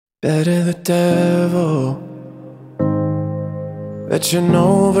Better the devil that you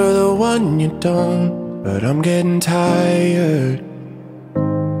know over the one you don't. But I'm getting tired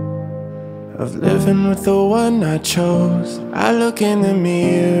of living with the one I chose. I look in the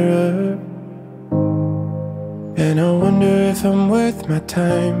mirror and I wonder if I'm worth my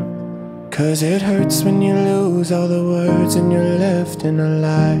time. 'Cause it hurts when you lose all the words and you're left in a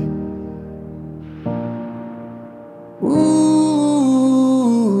lie. Ooh,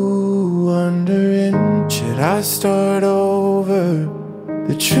 wondering, should I start over?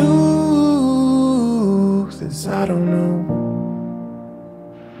 The truth is I don't know.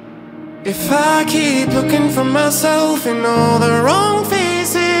 If I keep looking for myself in all the wrong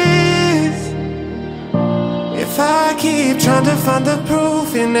faces, if I keep trying to find the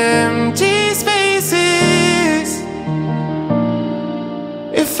proof in empty spaces,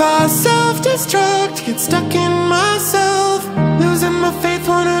 if I self-destruct, get stuck in myself, losing my faith,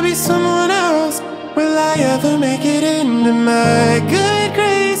 wanna be someone else, will I ever make it into my good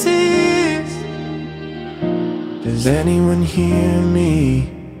graces? Does anyone hear me?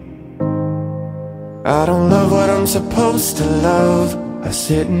 I don't love what I'm supposed to love. I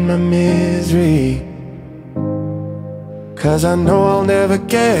sit in my misery, 'cause I know I'll never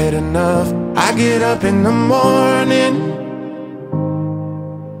get enough. I get up in the morning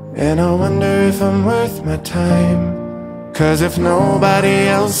and I wonder if I'm worth my time. 'Cause if nobody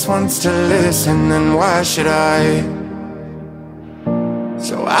else wants to listen, then why should I?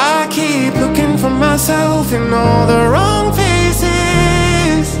 So I keep looking for myself in all the wrong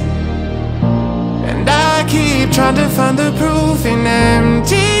faces, and I keep trying to find the proof in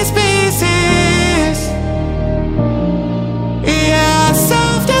empty spaces. Yeah, I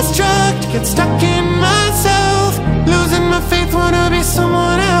self-destruct, get stuck in myself, losing my faith, wanna be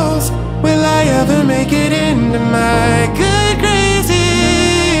someone else. Will I ever make it into my good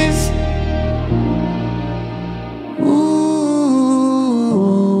graces? Ooh,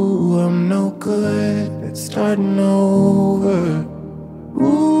 I'm no good at starting over.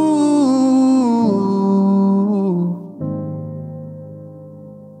 Ooh,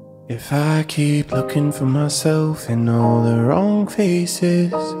 if I keep looking for myself in all the wrong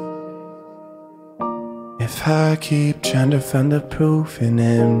faces, if I keep trying to find the proof in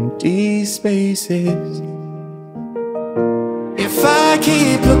empty spaces, if I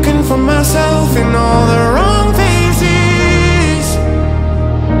keep looking for myself in all the wrong faces,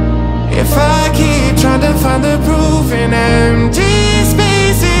 if I keep trying to find the proof in empty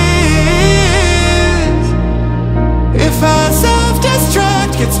spaces, if I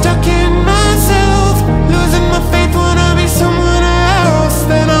self-destruct, get stuck in myself, losing my faith, wanna be someone else,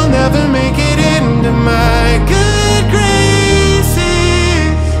 then I'll never make it into my good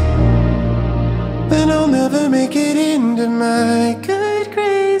graces. Then I'll never make it into my good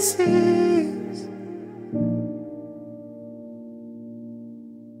graces.